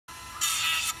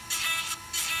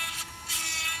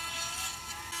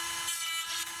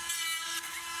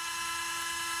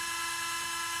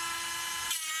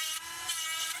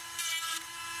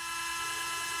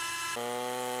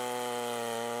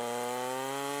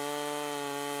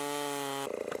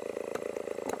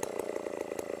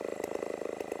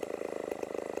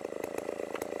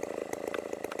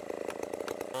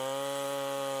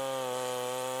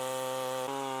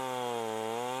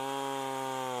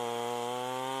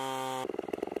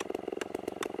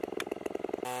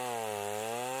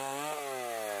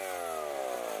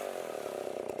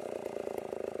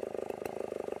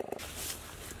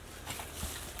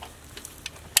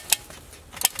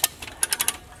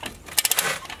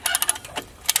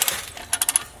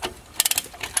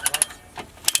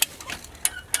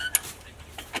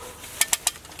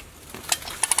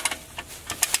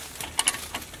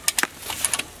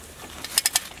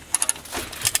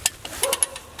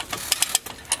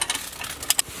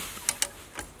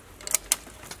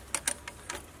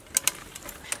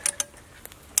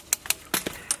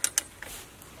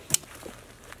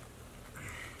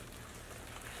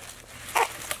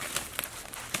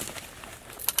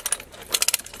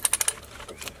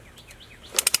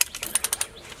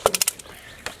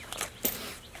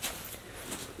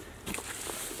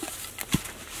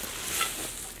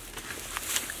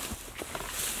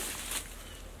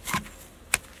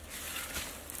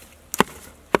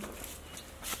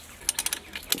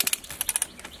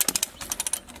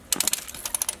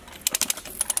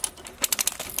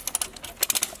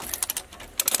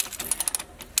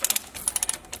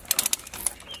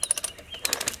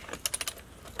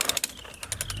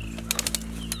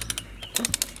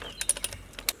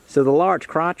So the large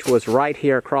crotch was right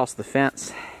here across the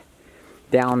fence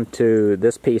down to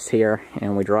this piece here,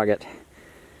 and we drug it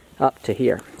up to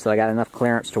here. So I got enough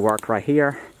clearance to work right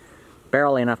here,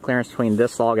 barely enough clearance between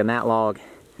this log and that log,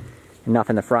 enough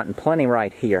in the front, and plenty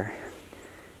right here.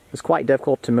 It was quite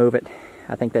difficult to move it.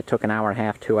 I think that took an hour and a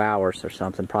half, 2 hours or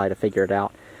something probably to figure it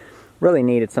out. Really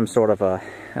needed some sort of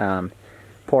a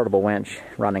portable winch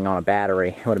running on a battery.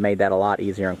 It would have made that a lot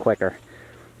easier and quicker.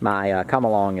 My come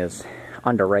along is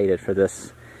underrated for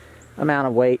this amount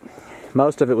of weight.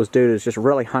 Most of it was due to just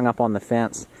really hung up on the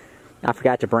fence. I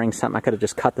forgot to bring something. I could have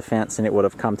just cut the fence and it would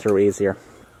have come through easier.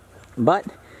 But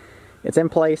it's in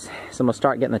place, so I'm going to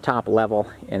start getting the top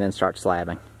level and then start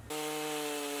slabbing.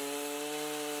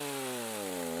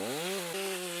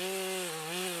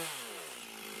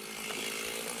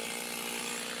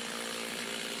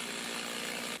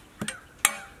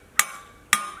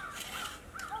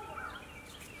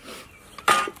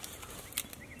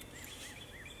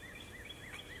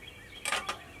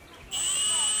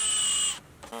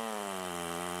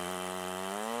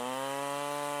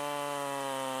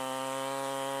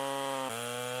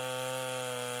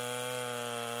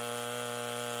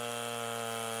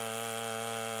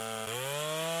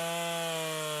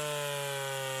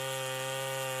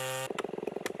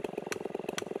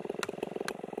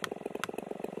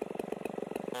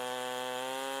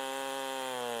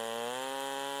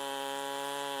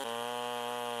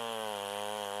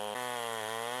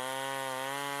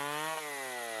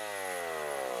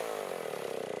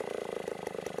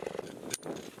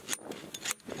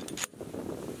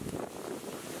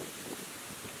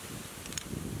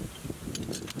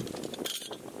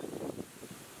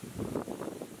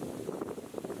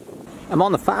 I'm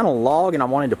on the final log, and I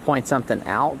wanted to point something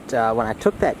out. When I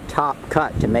took that top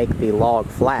cut to make the log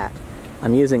flat,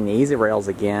 I'm using the easy rails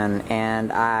again, and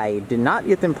I did not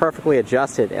get them perfectly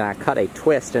adjusted, and I cut a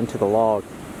twist into the log.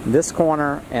 This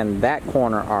corner and that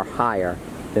corner are higher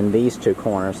than these two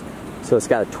corners, so it's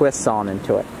got a twist sawn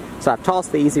into it. So I've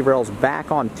tossed the easy rails back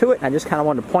onto it, and I just kind of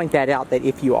wanted to point that out, that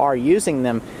if you are using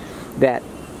them, that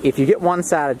if you get one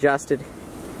side adjusted,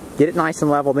 get it nice and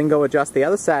level, then go adjust the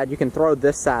other side, you can throw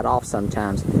this side off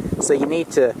sometimes. So you need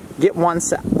to get one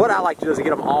side. What I like to do is get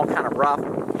them all kind of rough,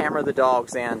 hammer the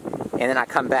dogs in, and then I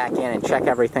come back in and check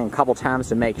everything a couple times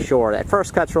to make sure. That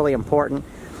first cut's really important.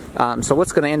 So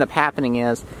what's going to end up happening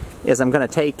is I'm going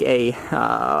to take a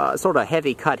sort of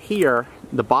heavy cut here.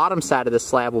 The bottom side of this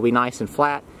slab will be nice and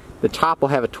flat. The top will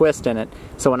have a twist in it,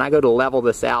 so when I go to level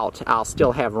this out, I'll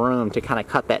still have room to kind of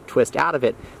cut that twist out of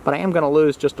it, but I am going to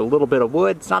lose just a little bit of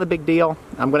wood. It's not a big deal.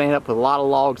 I'm going to end up with a lot of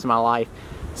logs in my life,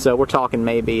 so we're talking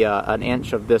maybe an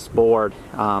inch of this board,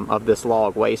 of this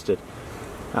log wasted.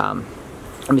 Let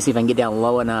me see if I can get down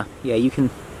low enough. Yeah, you can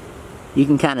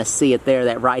kind of see it there.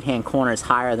 That right-hand corner is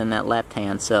higher than that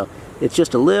left-hand, so it's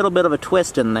just a little bit of a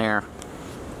twist in there.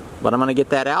 But I'm going to get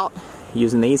that out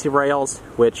using the easy rails,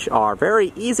 which are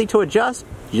very easy to adjust.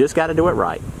 You just got to do it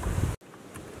right.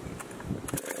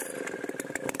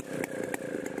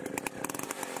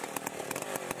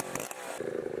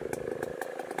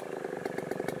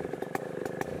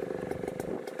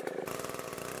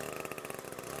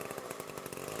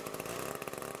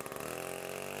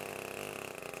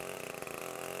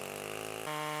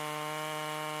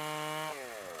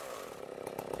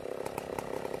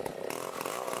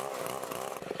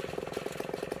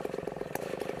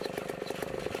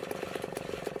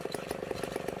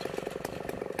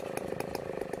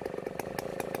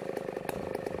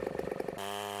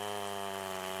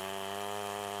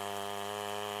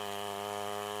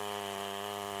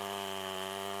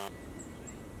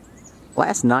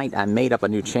 Last night I made up a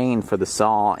new chain for the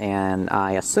saw, and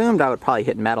I assumed I would probably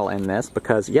hit metal in this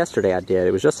because yesterday I did.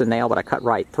 It was just a nail, but I cut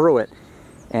right through it,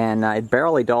 and it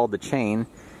barely dulled the chain.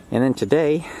 And then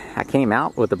today I came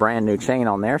out with a brand new chain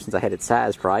on there since I had it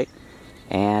sized right,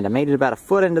 and I made it about a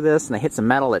foot into this, and I hit some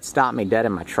metal that stopped me dead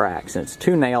in my tracks. And it's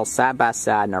two nails side by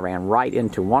side, and I ran right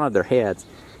into one of their heads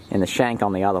and the shank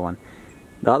on the other one.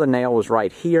 The other nail was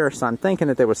right here, so I'm thinking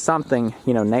that there was something,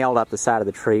 you know, nailed up the side of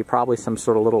the tree, probably some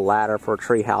sort of little ladder for a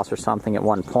tree house or something at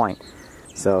one point.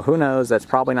 So who knows, that's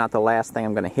probably not the last thing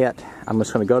I'm going to hit. I'm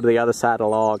just going to go to the other side of the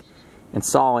log and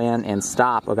saw in and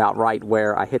stop about right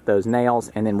where I hit those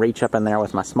nails, and then reach up in there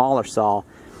with my smaller saw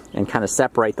and kind of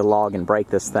separate the log and break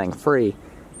this thing free,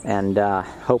 and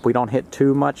hope we don't hit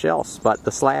too much else. But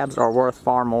the slabs are worth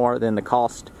far more than the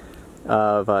cost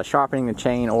of sharpening the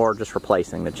chain or just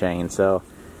replacing the chain, so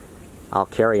I'll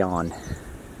carry on.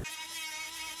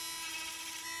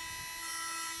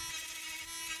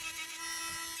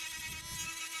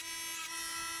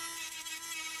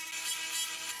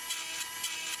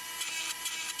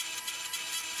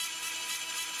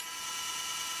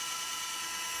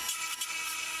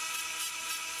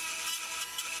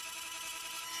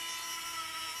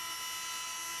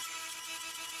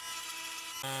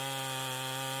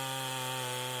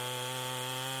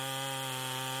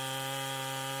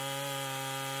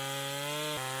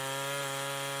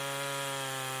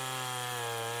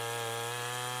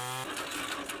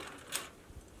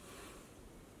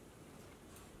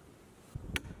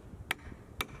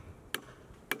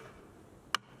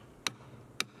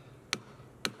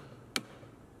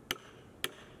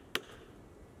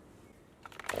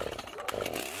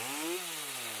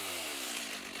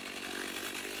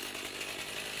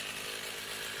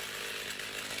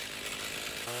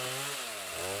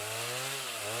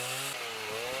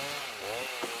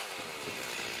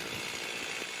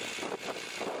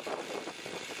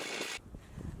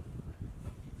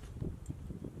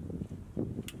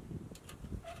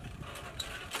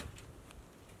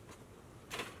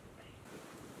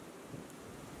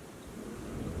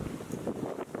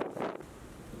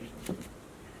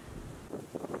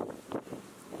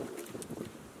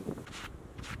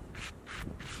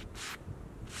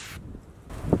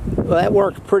 Well, that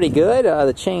worked pretty good.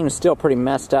 The chain is still pretty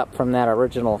messed up from that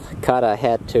original cut. I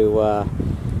had to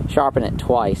sharpen it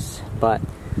twice, but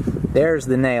there's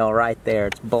the nail right there.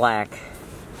 It's black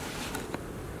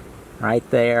right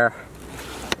there.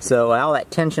 So all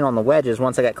that tension on the wedges,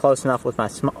 once I got close enough with my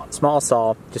small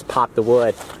saw, just popped the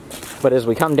wood. But as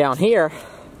we come down here,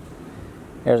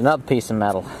 there's another piece of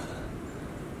metal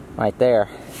right there.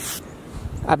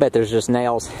 I bet there's just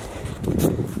nails.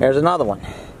 There's another one.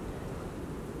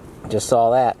 Just saw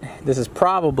that. This is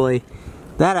probably,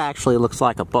 that actually looks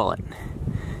like a bullet.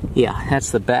 Yeah,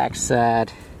 that's the back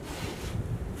side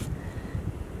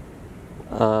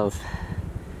of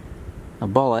a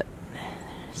bullet.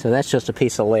 So that's just a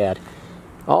piece of lead.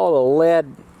 All the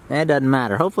lead, that doesn't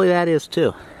matter. Hopefully that is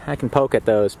too. I can poke at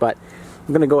those, but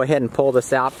I'm gonna go ahead and pull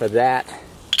this out for that.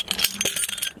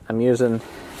 I'm using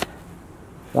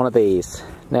one of these,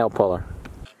 nail puller.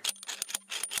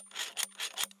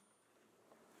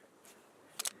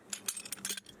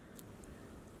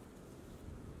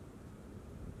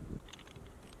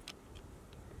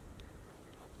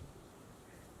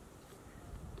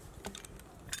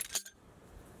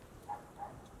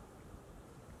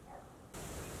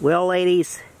 Well,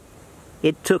 ladies,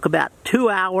 it took about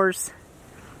 2 hours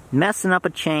messing up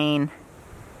a chain,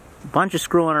 a bunch of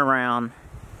screwing around.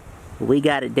 We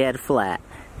got it dead flat.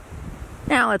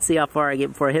 Now let's see how far I get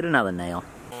before I hit another nail.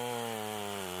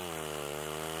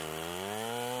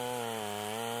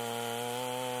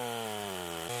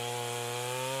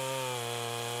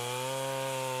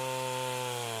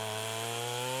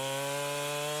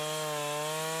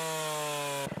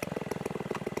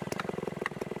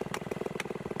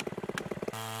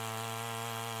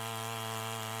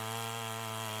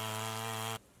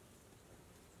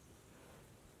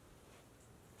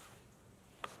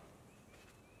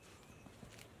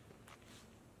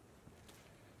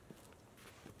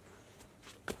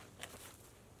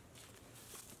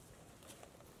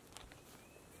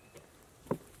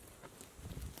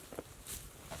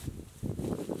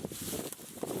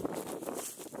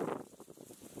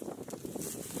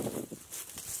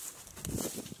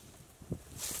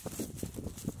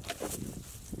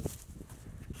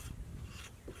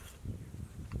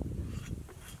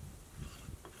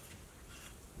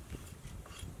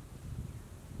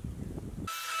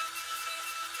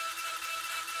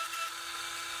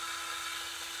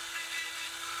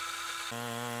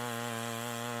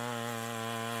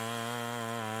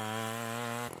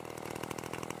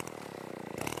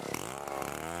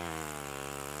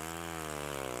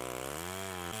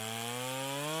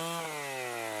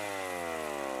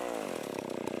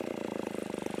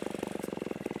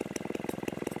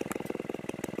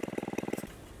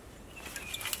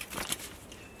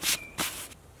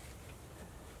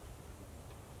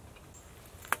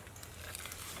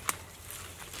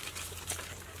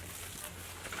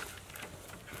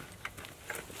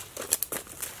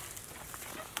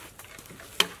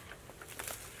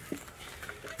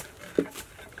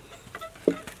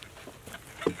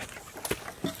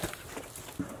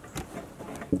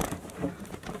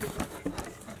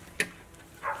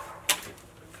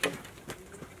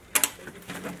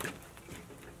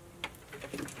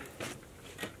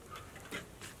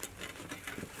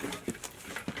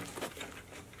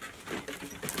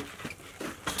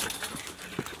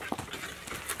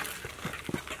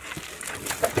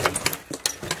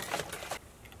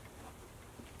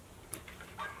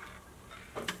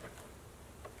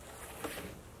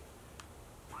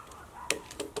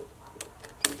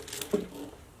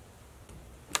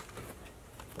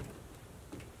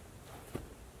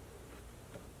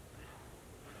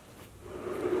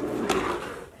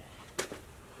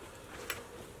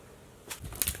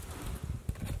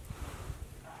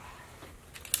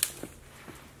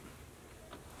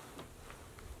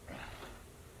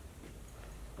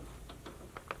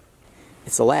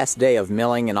 It's the last day of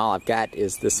milling, and all I've got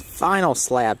is this final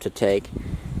slab to take.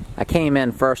 I came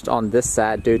in first on this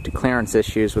side due to clearance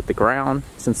issues with the ground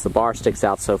since the bar sticks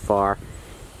out so far,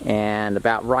 and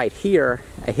about right here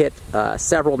I hit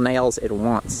several nails at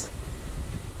once.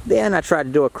 Then I tried to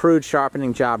do a crude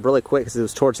sharpening job really quick because it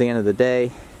was towards the end of the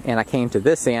day, and I came to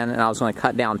this end and I was going to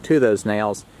cut down 2 of those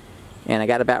nails, and I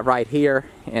got about right here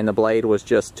and the blade was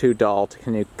just too dull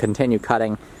to continue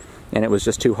cutting, and it was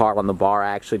just too hard on the bar.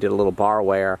 I actually did a little bar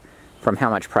wear from how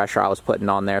much pressure I was putting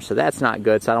on there, so that's not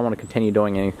good, so I don't want to continue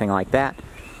doing anything like that.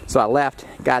 So I left,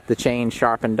 got the chain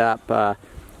sharpened up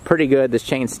pretty good. This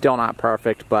chain's still not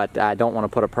perfect, but I don't want to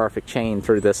put a perfect chain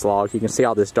through this log. You can see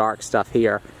all this dark stuff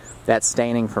here. That's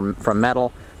staining from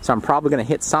metal, so I'm probably going to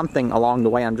hit something along the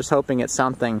way. I'm just hoping it's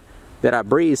something that I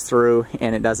breeze through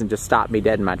and it doesn't just stop me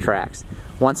dead in my tracks.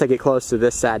 Once I get close to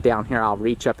this side down here, I'll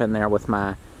reach up in there with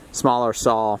my smaller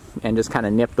saw and just kind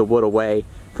of nip the wood away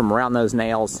from around those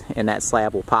nails, and that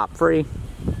slab will pop free.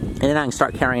 And then I can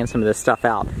start carrying some of this stuff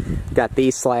out. Got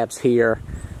these slabs here,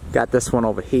 got this one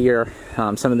over here,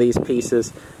 some of these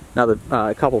pieces, another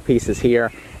couple pieces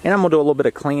here. And I'm going to do a little bit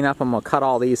of cleanup. I'm going to cut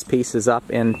all these pieces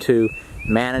up into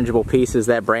manageable pieces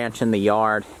that branch in the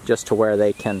yard, just to where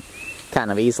they can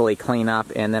kind of easily clean up.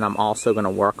 And then I'm also going to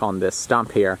work on this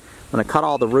stump here. I'm going to cut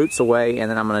all the roots away,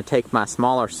 and then I'm going to take my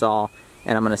smaller saw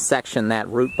and I'm going to section that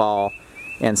root ball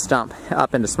and stump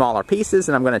up into smaller pieces,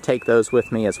 and I'm going to take those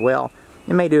with me as well.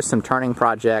 I may do some turning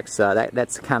projects.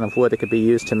 That's the kind of wood that could be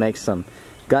used to make some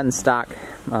gun stock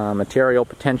material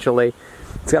potentially.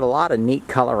 It's got a lot of neat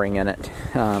coloring in it.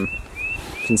 You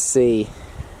can see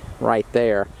right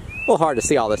there. A little hard to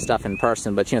see all this stuff in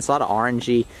person, but it's a lot of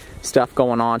orangey stuff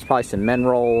going on. It's probably some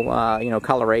mineral,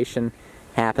 coloration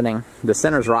happening. The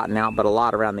center's rotten out, but a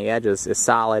lot around the edges is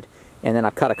solid. And then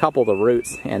I've cut a couple of the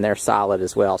roots, and they're solid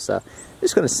as well. So I'm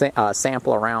just going to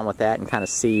sample around with that and kind of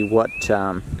see what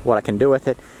I can do with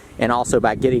it. And also,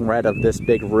 by getting rid of this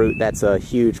big root, that's a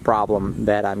huge problem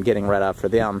that I'm getting rid of for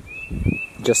them,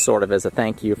 just sort of as a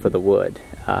thank you for the wood.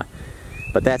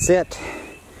 But that's it.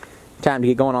 Time to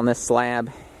get going on this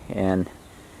slab and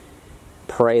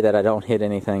pray that I don't hit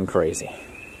anything crazy.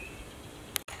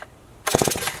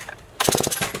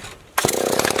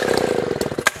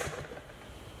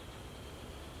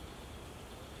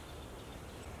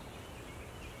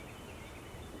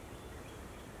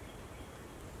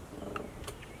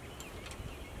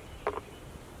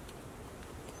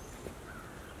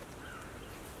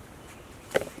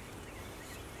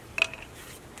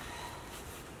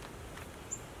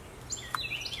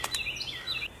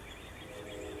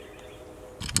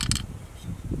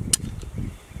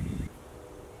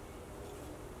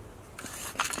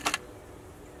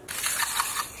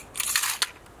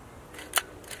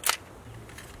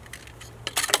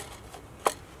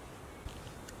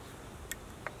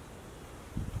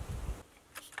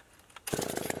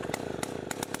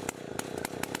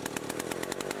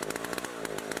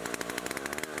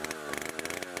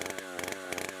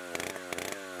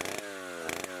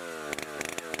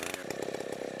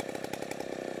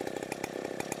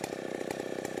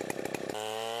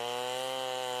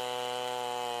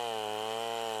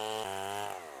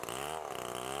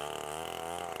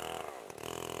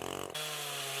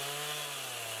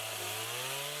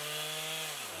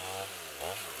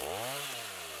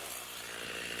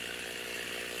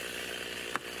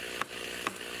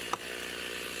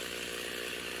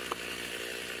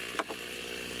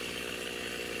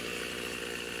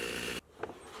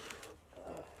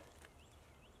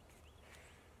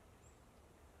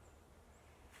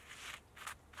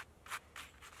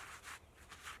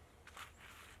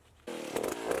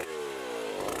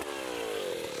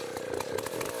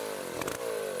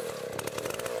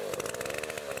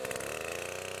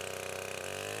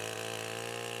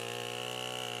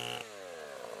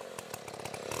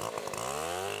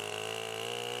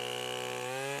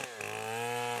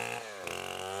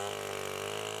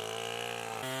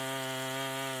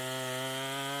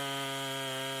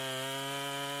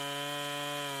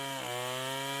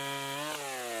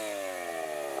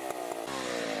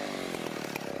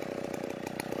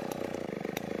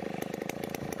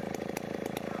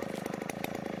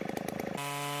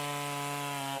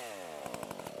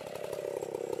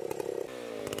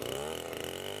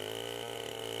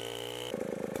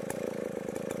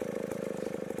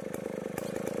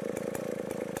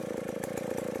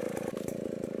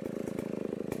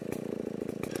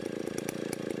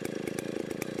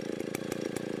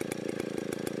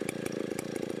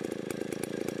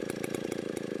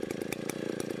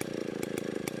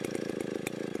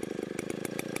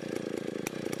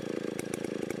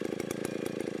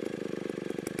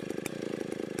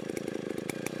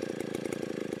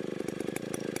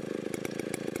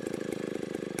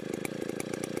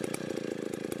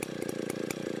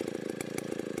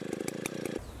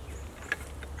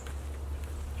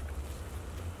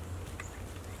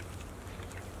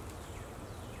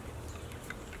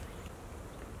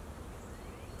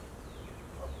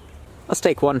 Let's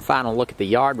take one final look at the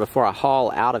yard before I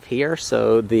haul out of here.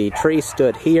 So the tree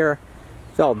stood here,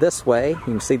 fell this way. You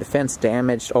can see the fence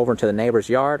damaged over into the neighbor's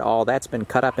yard. All that's been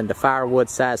cut up into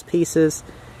firewood-sized pieces.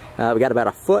 We got about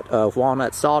a foot of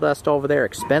walnut sawdust over there.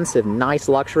 Expensive, nice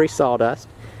luxury sawdust.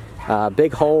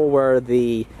 Big hole where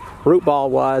the root ball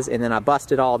was, and then I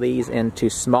busted all these into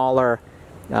smaller,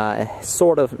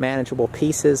 sort of manageable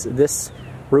pieces. This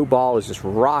root ball was just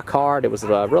rock hard. It was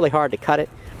really hard to cut it.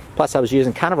 Plus I was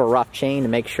using kind of a rough chain to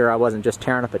make sure I wasn't just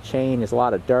tearing up a chain. There's a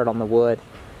lot of dirt on the wood.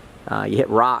 You hit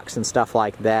rocks and stuff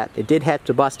like that. It did have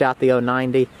to bust out the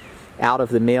 090 out of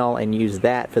the mill and use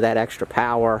that for that extra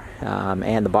power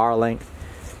and the bar length.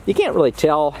 You can't really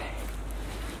tell,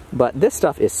 but this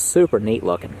stuff is super neat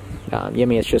looking. I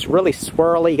mean, it's just really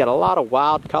swirly. You got a lot of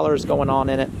wild colors going on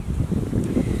in it.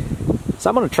 So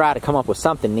I'm going to try to come up with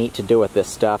something neat to do with this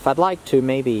stuff. I'd like to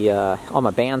maybe on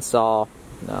my bandsaw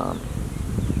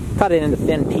cut it into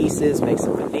thin pieces, make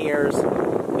some veneers,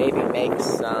 maybe make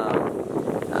some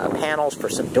panels for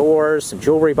some doors, some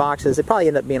jewelry boxes. It probably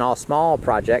end up being all small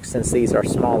projects since these are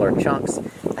smaller chunks.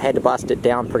 I had to bust it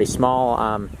down pretty small.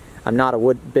 I'm not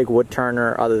a big wood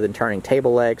turner other than turning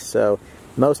table legs, so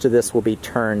most of this will be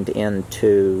turned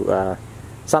into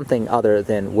something other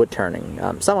than wood turning.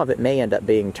 Some of it may end up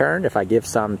being turned if I give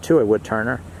some to a wood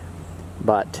turner,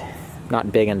 but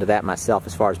not big into that myself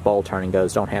as far as bowl turning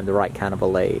goes. Don't have the right kind of a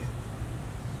lathe.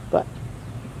 But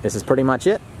this is pretty much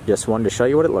it. Just wanted to show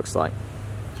you what it looks like.